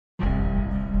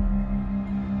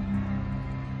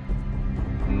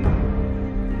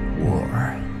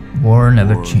War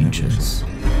never changes.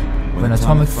 When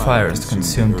atomic fires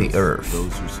consumed the earth,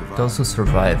 those who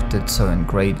survived did so in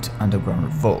great underground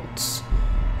revolts.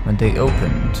 When they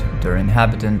opened, their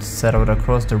inhabitants set out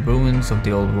across the ruins of the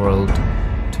old world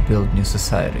to build new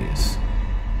societies,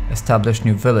 establish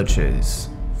new villages,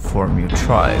 form new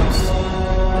tribes.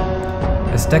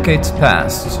 As decades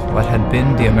passed, what had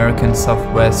been the American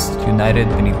Southwest united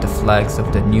beneath the flags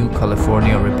of the new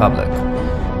California Republic,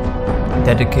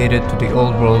 dedicated to the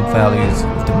old world values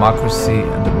of democracy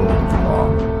and the rule of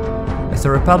law. As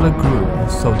the Republic grew,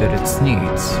 so did its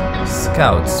needs.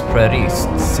 Scouts spread east,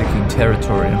 seeking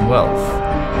territory and wealth,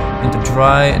 in the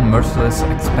dry and merciless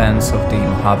expanse of the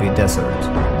Mojave Desert.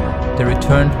 They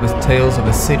returned with tales of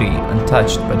a city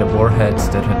untouched by the warheads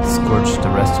that had scorched the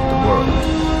rest of the world,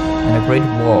 and a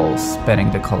great wall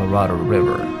spanning the Colorado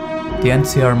River. The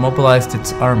NCR mobilized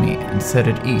its army and set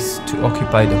it east to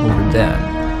occupy the Hoover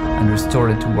Dam and restore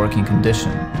it to working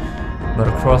condition. But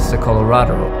across the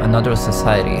Colorado, another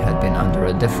society had been under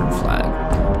a different flag,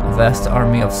 a vast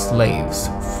army of slaves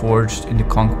forged in the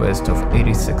conquest of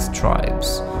 86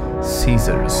 tribes,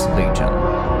 Caesar's Legion.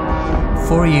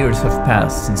 4 years have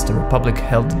passed since the Republic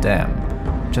held the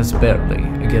dam, just barely,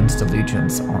 against the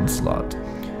Legion's onslaught.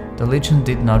 The Legion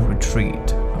did not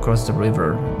retreat. Across the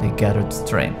river, they gathered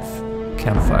strength.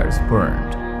 Campfires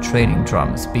burned, trading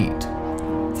drums beat.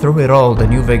 Through it all, the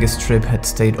New Vegas Strip had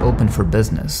stayed open for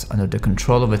business under the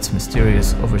control of its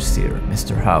mysterious overseer,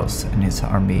 Mr. House, and his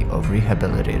army of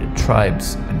rehabilitated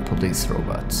tribes and police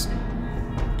robots.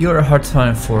 You're a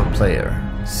HOI4 player,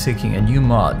 seeking a new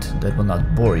mod that will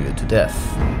not bore you to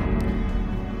death.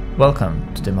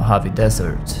 Welcome to the Mojave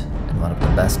Desert and one of the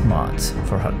best mods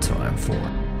for HOI4.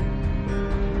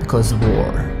 Because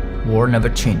war never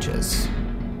changes,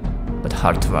 but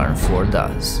HOI4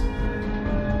 does.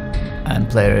 I'm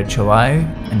player HOI,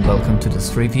 and welcome to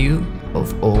this review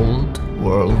of Old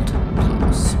World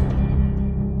Blues.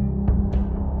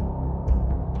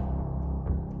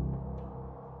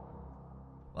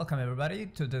 Welcome everybody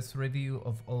to this review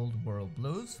of Old World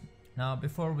Blues. Now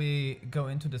before we go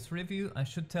into this review, I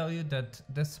should tell you that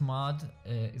this mod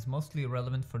is mostly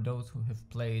relevant for those who have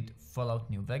played Fallout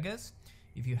New Vegas.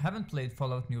 If you haven't played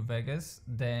Fallout New Vegas,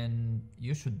 then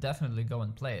you should definitely go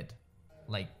and play it,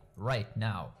 like right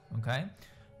now, okay?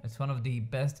 It's one of the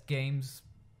best games,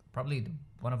 probably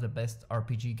one of the best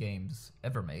RPG games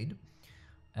ever made.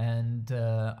 And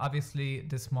obviously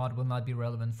this mod will not be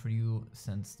relevant for you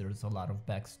since there's a lot of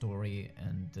backstory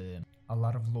and a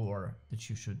lot of lore that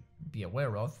you should be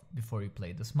aware of before you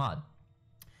play this mod.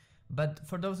 But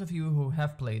for those of you who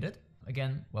have played it,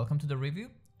 again, welcome to the review.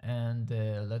 And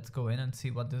let's go in and see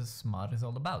what this mod is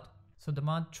all about. So the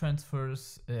mod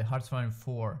transfers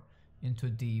HOI4 into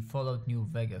the Fallout New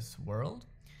Vegas world.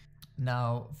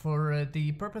 Now, for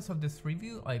the purpose of this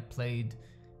review, I played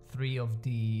 3 of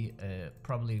the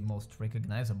probably most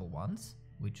recognizable ones,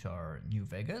 which are New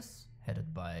Vegas,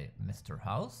 headed by Mr.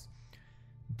 House,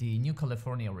 the New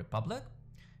California Republic,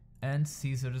 and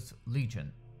Caesar's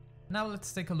Legion. Now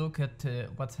let's take a look at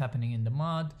what's happening in the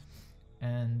mod.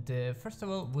 And first of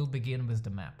all, we'll begin with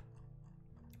the map.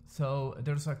 So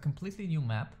there's a completely new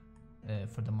map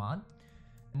for the mod,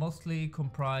 mostly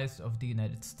comprised of the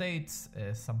United States,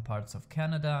 some parts of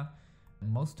Canada,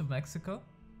 most of Mexico,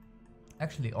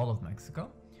 actually all of Mexico.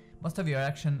 Most of your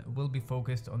action will be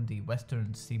focused on the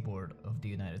western seaboard of the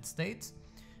United States,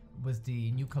 with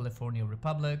the New California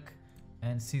Republic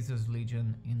and Caesar's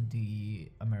Legion in the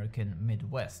American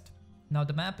Midwest. Now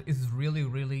the map is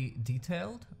really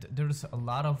detailed. There's a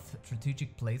lot of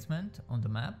strategic placement on the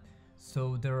map.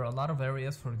 So there are a lot of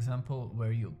areas, for example,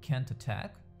 where you can't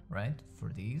attack, right? For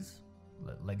these,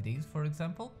 like these, for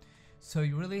example. So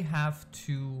you really have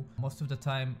to, most of the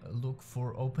time, look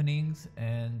for openings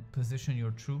and position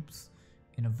your troops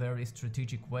in a very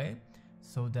strategic way,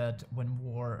 so that when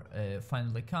war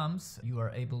finally comes, you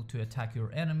are able to attack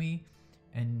your enemy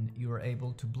and you are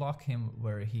able to block him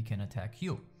where he can attack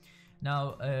you.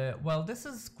 Now, while this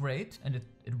is great and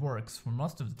it works for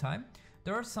most of the time,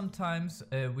 there are some times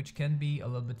which can be a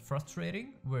little bit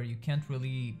frustrating, where you can't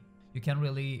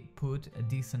really put a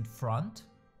decent front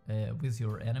with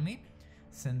your enemy,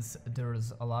 since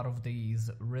there's a lot of these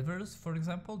rivers, for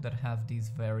example, that have these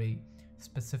very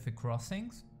specific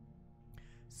crossings.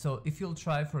 So if you'll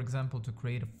try, for example, to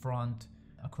create a front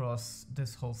across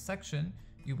this whole section,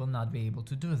 you will not be able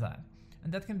to do that.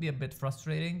 And that can be a bit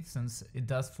frustrating, since it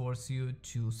does force you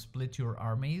to split your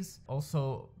armies.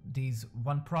 Also, these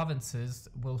one provinces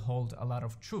will hold a lot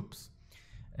of troops.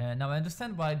 Now I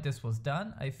understand why this was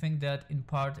done. I think that in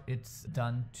part it's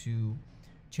done to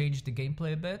change the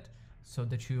gameplay a bit, so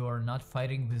that you are not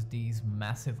fighting with these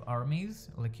massive armies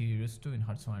like you used to in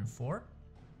HOI4.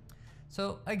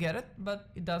 So I get it, but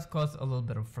it does cause a little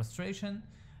bit of frustration.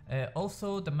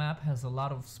 Also, the map has a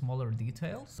lot of smaller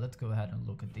details. Let's go ahead and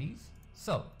look at these.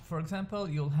 So, for example,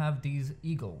 you'll have these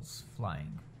eagles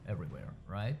flying everywhere,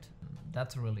 right?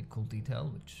 That's a really cool detail,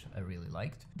 which I really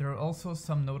liked. There are also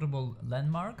some notable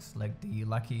landmarks, like the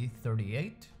Lucky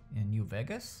 38 in New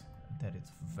Vegas. That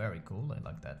is very cool. I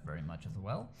like that very much as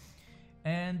well.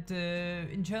 And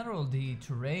in general, the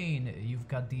terrain, you've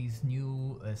got these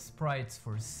new sprites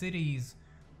for cities,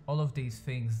 all of these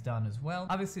things done as well.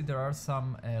 Obviously, there are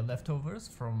some leftovers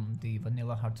from the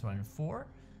vanilla HOI4,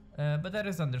 but that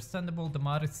is understandable. The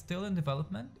mod is still in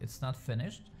development, it's not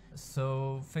finished,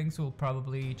 so things will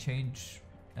probably change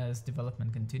as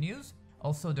development continues.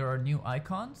 Also, there are new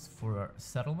icons for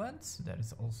settlements, that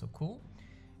is also cool.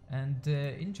 And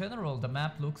in general, the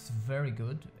map looks very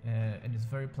good and is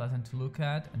very pleasant to look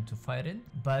at and to fight in.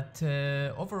 But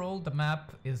overall, the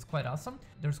map is quite awesome.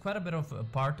 There's quite a bit of a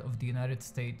part of the United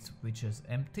States which is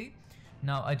empty.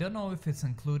 Now, I don't know if it's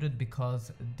included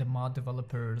because the mod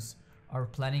developers are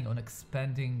planning on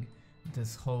expanding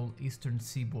this whole eastern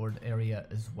seaboard area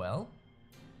as well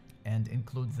and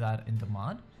include that in the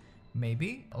mod.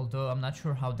 Maybe, although I'm not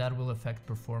sure how that will affect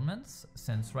performance,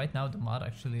 since right now the mod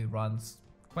actually runs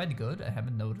quite good. I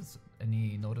haven't noticed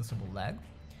any noticeable lag,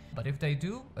 but if they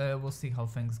do, we'll see how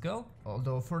things go.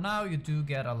 Although for now you do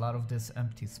get a lot of this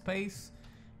empty space.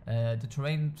 The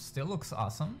terrain still looks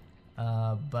awesome,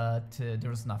 but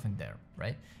there's nothing there,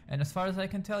 right? And as far as I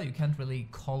can tell, you can't really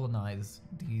colonize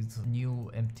these new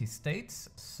empty states,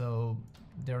 so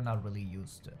they're not really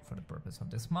used for the purpose of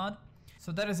this mod.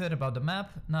 So that is it about the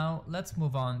map. Now let's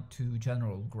move on to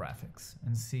general graphics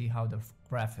and see how the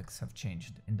graphics have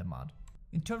changed in the mod.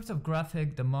 In terms of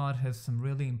graphic, the mod has some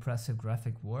really impressive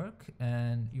graphic work,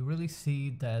 and you really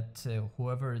see that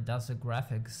whoever does the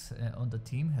graphics on the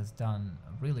team has done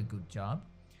a really good job.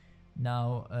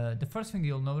 Now, the first thing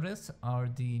you'll notice are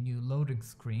the new loading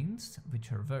screens,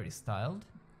 which are very styled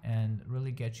and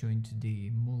really get you into the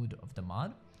mood of the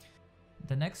mod.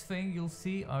 The next thing you'll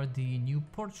see are the new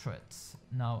portraits.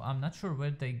 Now, I'm not sure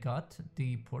where they got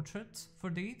the portraits for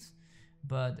these,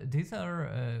 but these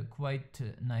are quite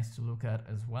nice to look at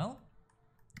as well.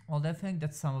 Although I think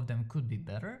that some of them could be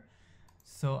better.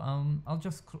 So I'll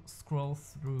just scroll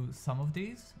through some of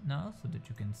these now so that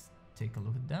you can take a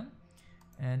look at them.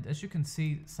 And as you can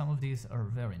see, some of these are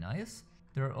very nice.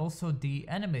 There are also the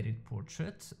animated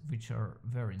portraits, which are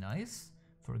very nice.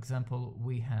 For example,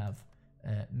 we have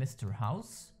Mr.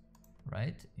 House,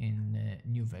 right, in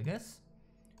New Vegas,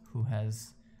 who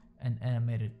has an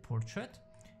animated portrait.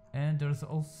 And there's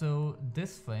also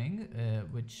this thing,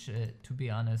 which to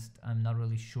be honest, I'm not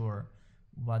really sure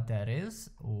what that is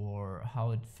or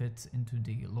how it fits into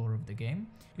the lore of the game.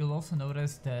 You'll also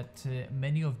notice that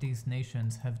many of these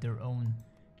nations have their own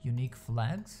unique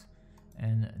flags,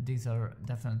 and these are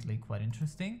definitely quite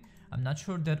interesting. I'm not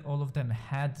sure that all of them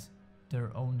had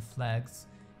their own flags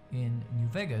in New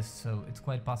Vegas, so it's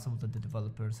quite possible that the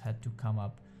developers had to come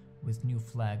up with new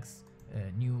flags,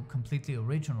 new completely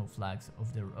original flags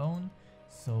of their own,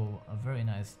 so a very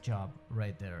nice job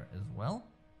right there as well.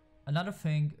 Another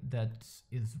thing that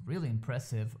is really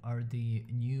impressive are the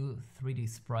new 3D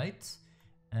sprites,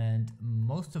 and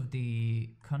most of the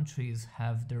countries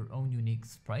have their own unique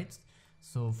sprites.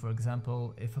 So for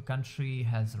example, if a country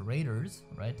has raiders,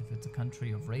 right, if it's a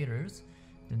country of raiders,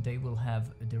 then they will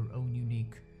have their own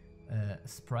unique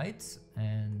sprites,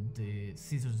 and the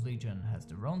Caesar's Legion has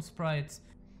their own sprites.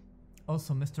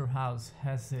 Also, Mr. House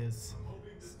has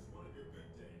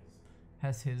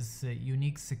his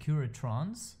unique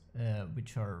Securitrons,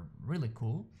 which are really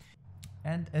cool.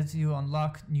 And as you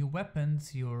unlock new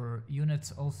weapons, your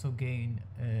units also gain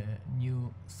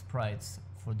new sprites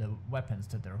for the weapons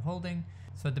that they're holding.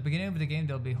 So at the beginning of the game,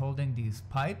 they'll be holding these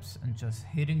pipes and just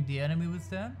hitting the enemy with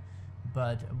them.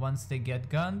 But once they get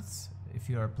guns, if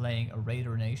you are playing a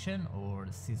Raider Nation or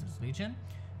the Caesar's Legion,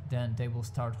 then they will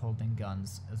start holding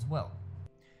guns as well.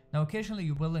 Now occasionally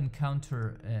you will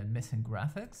encounter missing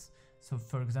graphics. So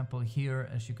for example here,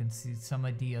 as you can see, some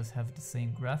ideas have the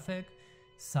same graphic,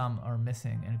 some are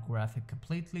missing a graphic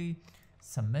completely,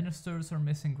 some ministers are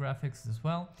missing graphics as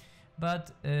well.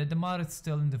 But the mod is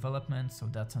still in development, so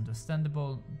that's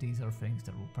understandable. These are things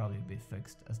that will probably be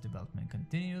fixed as development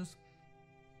continues.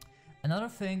 Another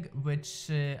thing which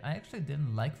I actually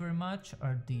didn't like very much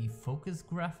are the focus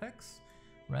graphics,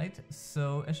 right?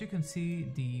 So as you can see,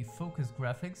 the focus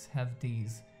graphics have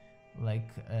these like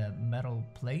metal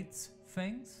plates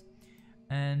things,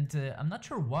 And I'm not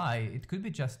sure why, it could be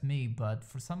just me, but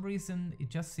for some reason it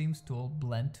just seems to all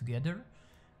blend together.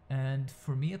 And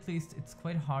for me at least, it's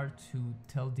quite hard to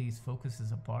tell these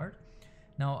focuses apart.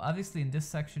 Now obviously in this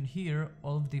section here,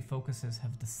 all of the focuses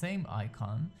have the same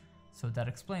icon, so that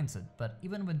explains it. But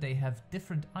even when they have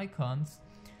different icons,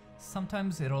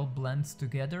 sometimes it all blends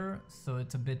together, so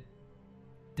it's a bit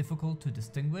difficult to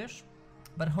distinguish.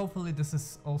 But hopefully this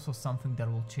is also something that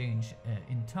will change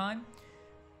in time.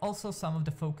 Also, some of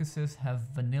the focuses have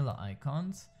vanilla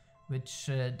icons, which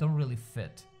don't really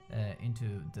fit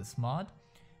into this mod,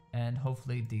 and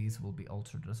hopefully these will be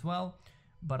altered as well.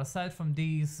 But aside from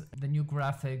these, the new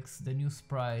graphics, the new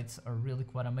sprites are really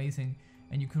quite amazing,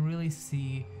 and you can really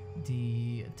see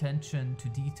the attention to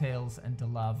details and the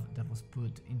love that was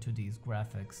put into these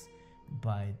graphics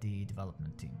by the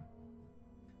development team.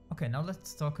 Okay, now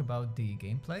let's talk about the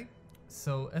gameplay.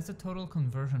 So as a total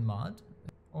conversion mod,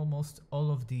 almost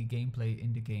all of the gameplay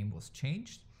in the game was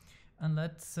changed, and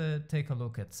let's take a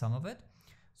look at some of it.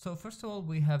 So first of all,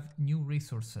 we have new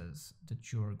resources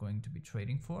that you're going to be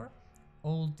trading for.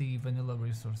 All the vanilla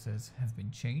resources have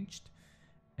been changed,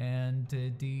 and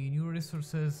the new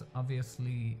resources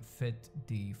obviously fit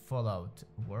the Fallout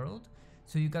world.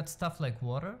 So you got stuff like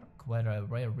water, quite a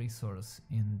rare resource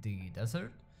in the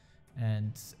desert,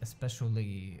 and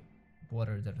especially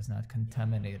water that is not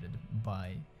contaminated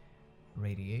by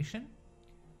radiation.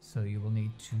 So you will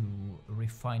need to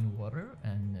refine water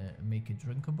and make it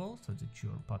drinkable so that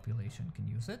your population can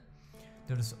use it.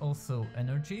 There's also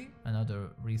energy, another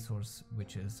resource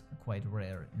which is quite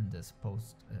rare in this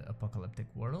post-apocalyptic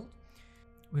world.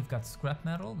 We've got scrap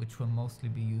metal, which will mostly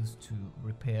be used to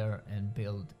repair and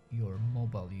build your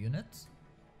mobile units.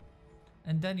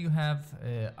 And then you have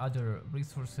other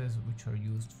resources which are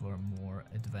used for more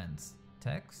advanced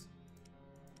techs.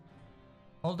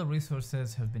 All the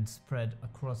resources have been spread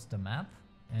across the map,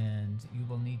 and you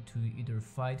will need to either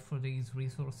fight for these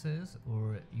resources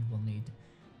or you will need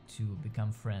to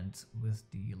become friends with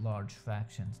the large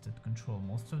factions that control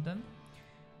most of them.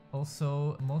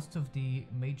 Also, most of the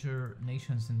major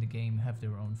nations in the game have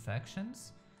their own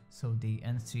factions. So the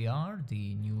NCR,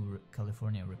 the New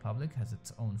California Republic, has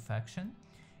its own faction,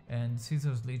 and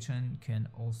Caesar's Legion can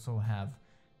also have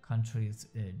countries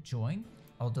join.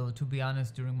 Although, to be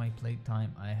honest, during my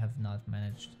playtime I have not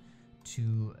managed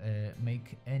to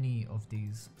make any of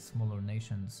these smaller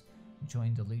nations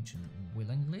join the Legion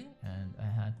willingly, and I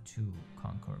had to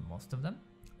conquer most of them.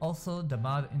 Also, the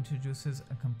mod introduces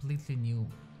a completely new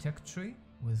tech tree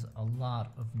with a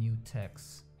lot of new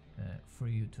techs for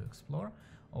you to explore.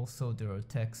 Also, there are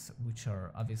techs which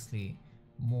are obviously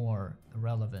more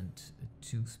relevant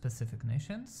to specific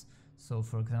nations. So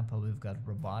for example, we've got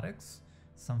robotics,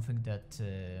 something that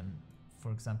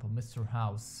for example Mr.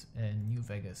 House in New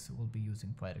Vegas will be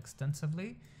using quite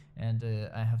extensively, and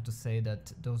I have to say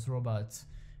that those robots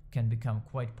can become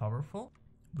quite powerful.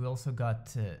 We also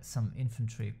got some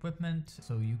infantry equipment,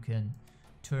 so you can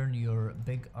turn your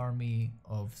big army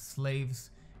of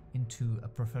slaves into a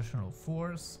professional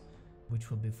force, which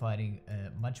will be fighting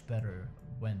much better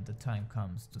when the time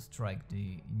comes to strike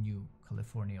the New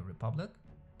California Republic.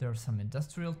 There are some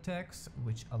industrial techs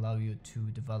which allow you to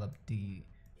develop the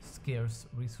scarce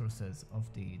resources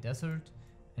of the desert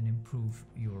and improve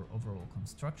your overall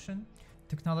construction.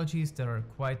 Technologies that are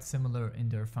quite similar in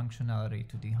their functionality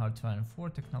to the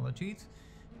HOI4 technologies,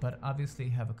 but obviously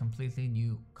have a completely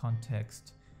new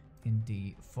context in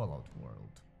the Fallout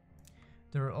world.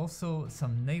 There are also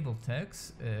some naval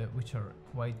techs which are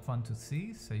quite fun to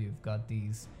see. So you've got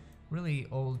these really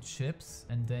old ships,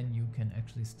 and then you can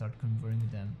actually start converting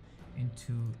them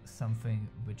into something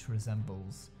which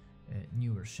resembles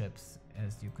newer ships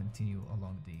as you continue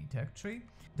along the tech tree.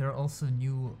 There are also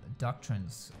new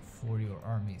doctrines for your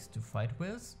armies to fight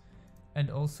with, and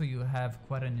also you have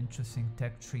quite an interesting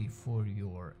tech tree for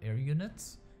your air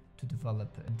units to develop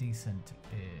a decent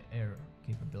air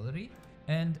capability.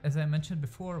 And as I mentioned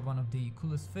before, one of the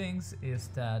coolest things is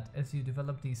that as you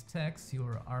develop these techs,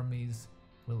 your armies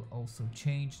will also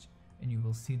change, and you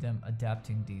will see them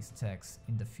adapting these techs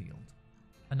in the field.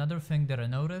 Another thing that I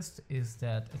noticed is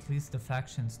that at least the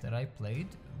factions that I played,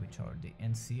 which are the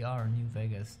NCR, New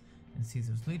Vegas, and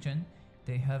Caesar's Legion,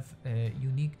 they have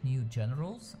unique new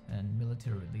generals and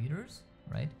military leaders,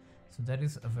 right? So that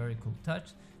is a very cool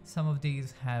touch. Some of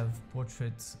these have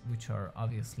portraits which are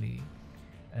obviously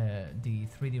the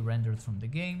 3D renders from the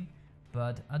game,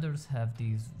 but others have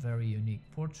these very unique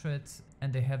portraits,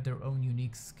 and they have their own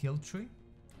unique skill tree,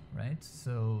 right?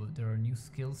 So there are new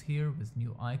skills here with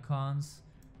new icons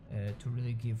to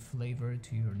really give flavor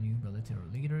to your new military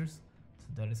leaders. So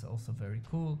that is also very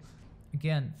cool.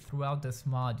 again, throughout this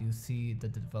mod, you see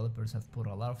that the developers have put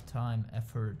a lot of time,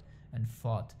 effort, and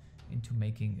thought into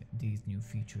making these new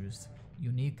features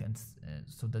unique and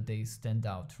so that they stand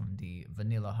out from the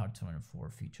vanilla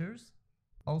HOI4 features.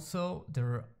 Also, there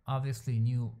are obviously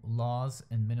new laws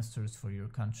and ministers for your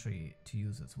country to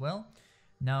use as well.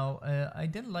 Now, I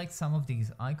didn't like some of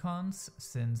these icons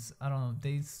since, I don't know,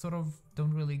 they sort of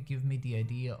don't really give me the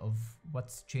idea of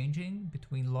what's changing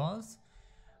between laws,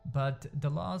 but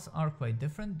the laws are quite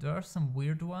different. There are some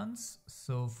weird ones.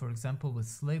 So, for example, with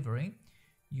slavery,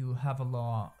 you have a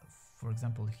law, for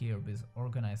example, here with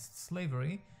organized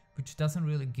slavery, which doesn't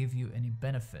really give you any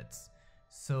benefits.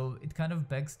 So it kind of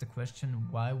begs the question,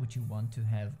 why would you want to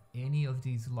have any of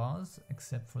these laws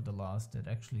except for the laws that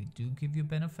actually do give you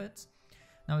benefits?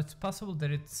 Now, it's possible that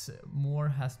it's more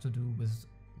has to do with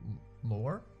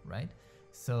lore, right?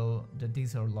 So that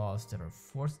these are laws that are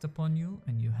forced upon you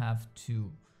and you have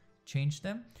to change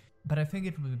them. But I think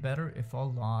it would be better if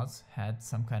all laws had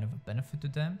some kind of a benefit to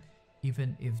them,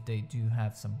 even if they do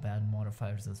have some bad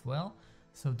modifiers as well,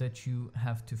 so that you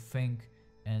have to think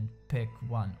and pick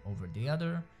one over the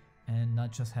other and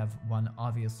not just have one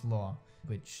obvious law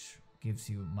which gives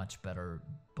you much better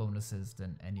bonuses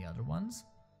than any other ones.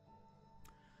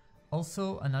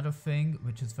 Also, another thing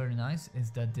which is very nice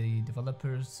is that the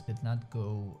developers did not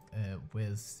go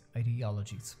with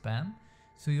ideology spam.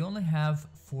 So you only have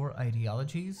 4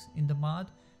 ideologies in the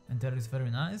mod, and that is very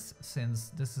nice since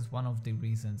this is one of the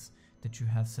reasons that you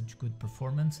have such good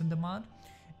performance in the mod.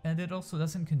 And it also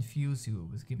doesn't confuse you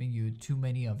with giving you too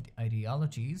many of the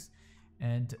ideologies,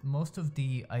 and most of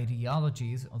the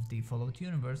ideologies of the Fallout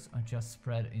universe are just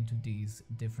spread into these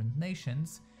different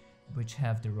nations which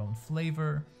have their own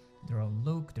flavor, their own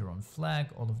look, their own flag,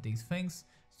 all of these things.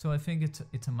 So I think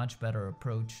it's a much better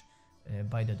approach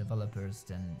by the developers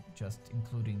than just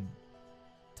including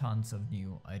tons of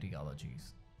new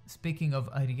ideologies. Speaking of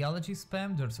ideology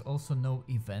spam, there's also no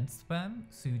event spam,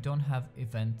 so you don't have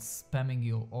events spamming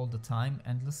you all the time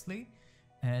endlessly,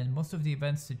 and most of the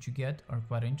events that you get are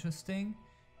quite interesting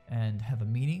and have a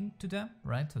meaning to them,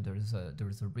 right? So there's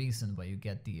a reason why you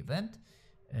get the event,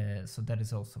 so that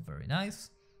is also very nice.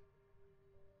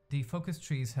 The focus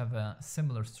trees have a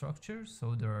similar structure,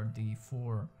 so there are the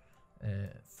 4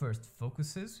 first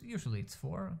focuses. Usually it's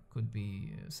 4, could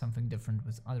be something different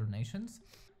with other nations.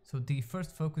 So the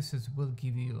first focuses will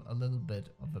give you a little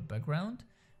bit of a background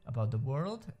about the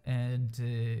world and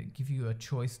give you a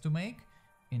choice to make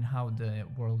in how the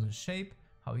world is shaped,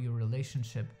 how your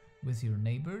relationship with your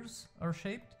neighbors are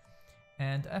shaped.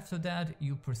 And after that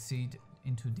you proceed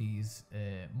into these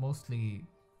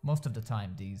most of the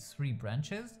time these 3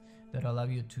 branches that allow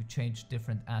you to change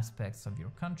different aspects of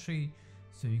your country.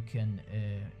 So you can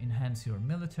enhance your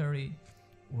military,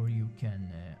 or you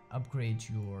can upgrade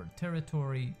your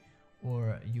territory,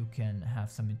 or you can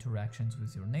have some interactions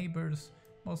with your neighbors,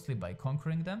 mostly by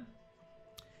conquering them.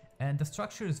 And the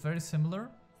structure is very similar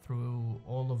through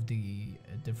all of the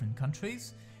different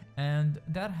countries, and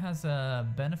that has a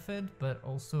benefit but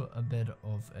also a bit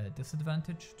of a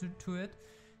disadvantage to it,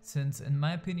 since in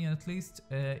my opinion at least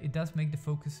it does make the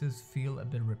focuses feel a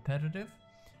bit repetitive,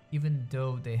 even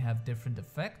though they have different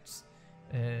effects.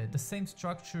 The same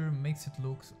structure makes it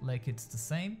look like it's the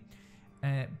same,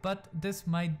 but this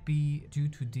might be due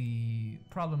to the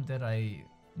problem that I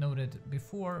noted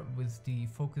before with the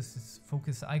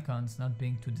focus icons not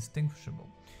being too distinguishable.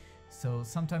 So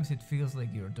sometimes it feels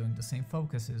like you're doing the same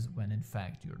focuses when in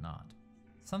fact you're not.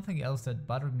 Something else that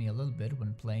bothered me a little bit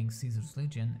when playing Caesar's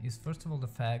Legion is first of all the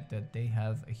fact that they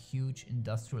have a huge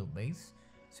industrial base.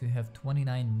 So you have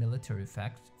 29 military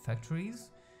factories.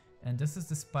 And this is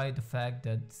despite the fact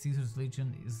that Caesar's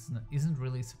Legion isn't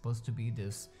really supposed to be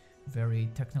this very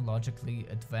technologically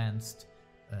advanced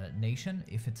nation,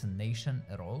 if it's a nation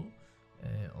at all.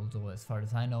 Although as far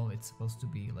as I know, it's supposed to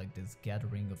be like this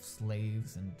gathering of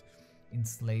slaves and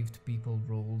enslaved people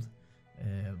ruled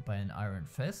by an iron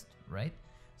fist, right?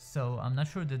 So I'm not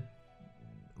sure that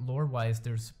lore-wise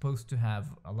they're supposed to have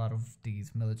a lot of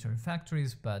these military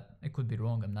factories, but I could be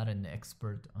wrong. I'm not an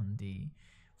expert on the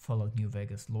Fallout New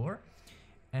Vegas lore.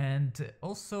 And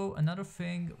also another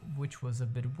thing which was a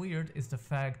bit weird is the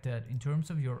fact that in terms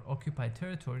of your occupied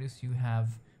territories, you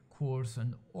have cores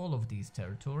on all of these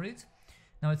territories.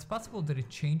 Now it's possible that it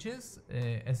changes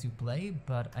as you play,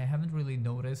 but I haven't really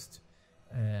noticed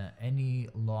any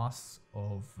loss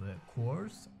of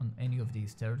cores on any of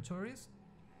these territories.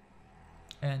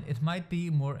 And it might be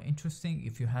more interesting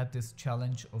if you had this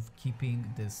challenge of keeping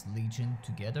this legion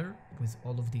together with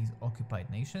all of these occupied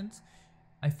nations.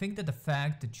 I think that the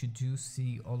fact that you do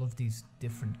see all of these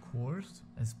different cores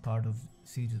as part of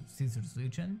Caesar's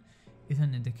Legion is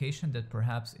an indication that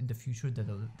perhaps in the future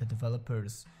the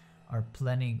developers are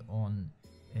planning on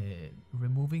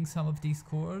removing some of these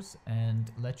cores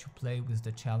and let you play with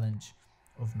the challenge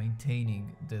of maintaining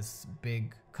this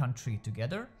big country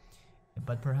together.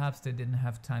 But perhaps they didn't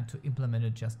have time to implement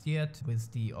it just yet,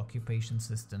 with the occupation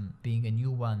system being a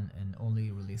new one and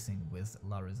only releasing with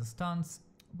La Resistance.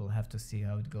 We'll have to see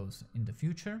how it goes in the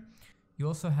future. You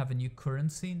also have a new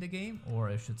currency in the game, or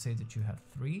I should say that you have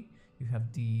three. You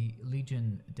have the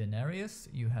Legion Denarius,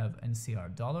 you have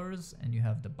NCR dollars, and you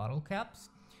have the battle caps.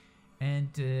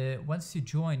 And once you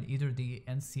join either the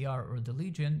NCR or the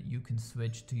Legion, you can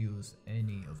switch to use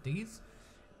any of these.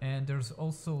 And there's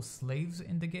also slaves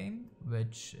in the game,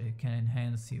 which can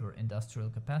enhance your industrial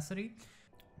capacity.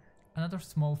 Another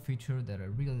small feature that I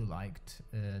really liked,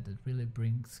 that really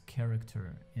brings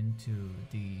character into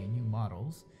the new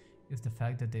models, is the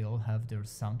fact that they all have their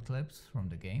sound clips from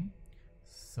the game.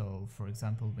 So, for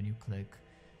example, when you click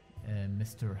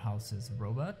Mr. House's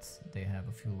robots, they have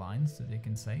a few lines that they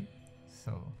can say.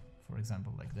 So, for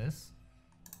example, like this.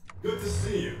 Good to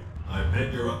see you. I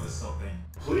bet you're up to something.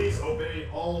 Please obey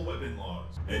all weapon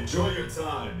laws. Enjoy your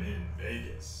time in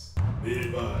Vegas. Be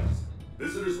advised,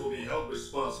 visitors will be held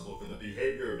responsible for the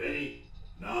behavior of any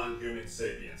non-human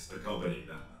sapients accompanying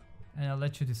them. And I'll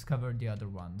let you discover the other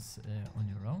ones on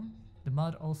your own. The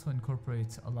mod also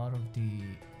incorporates a lot of the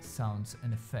sounds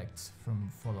and effects from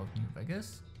Fallout New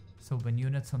Vegas. So when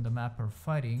units on the map are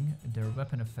fighting, their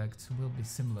weapon effects will be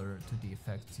similar to the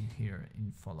effects you hear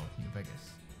in Fallout New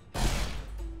Vegas.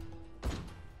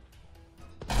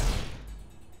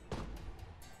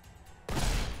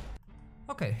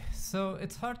 Okay, so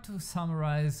it's hard to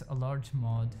summarize a large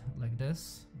mod like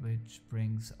this, which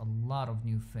brings a lot of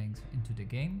new things into the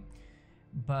game,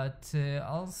 but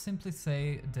I'll simply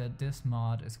say that this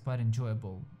mod is quite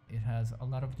enjoyable. It has a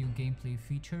lot of new gameplay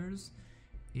features,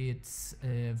 it's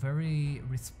very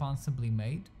responsibly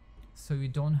made, so you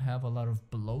don't have a lot of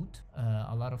bloat,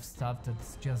 a lot of stuff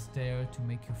that's just there to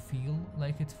make you feel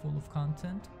like it's full of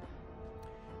content.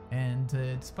 And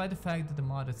despite the fact that the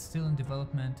mod is still in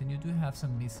development and you do have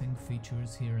some missing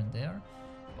features here and there,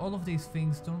 all of these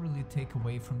things don't really take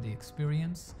away from the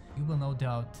experience. You will no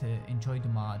doubt enjoy the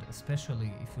mod,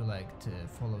 especially if you liked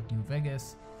Fallout New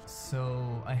Vegas.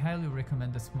 So I highly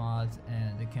recommend this mod,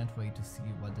 and I can't wait to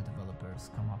see what the developers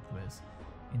come up with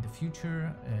in the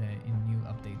future in new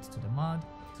updates to the mod.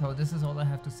 So this is all I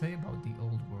have to say about the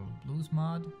Old World Blues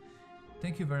mod.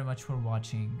 Thank you very much for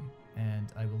watching,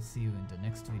 and I will see you in the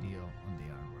next video on the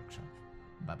Iron Workshop.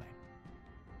 Bye bye.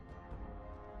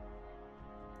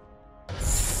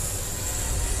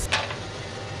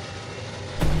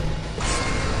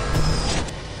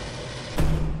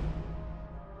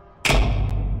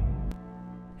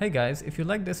 Hey guys, if you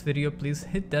like this video, please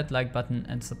hit that like button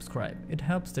and subscribe. It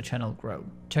helps the channel grow.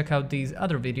 Check out these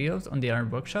other videos on the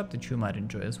Iron Workshop that you might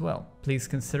enjoy as well. Please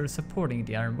consider supporting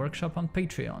the Iron Workshop on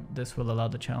Patreon. This will allow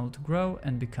the channel to grow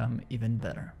and become even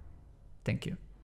better. Thank you.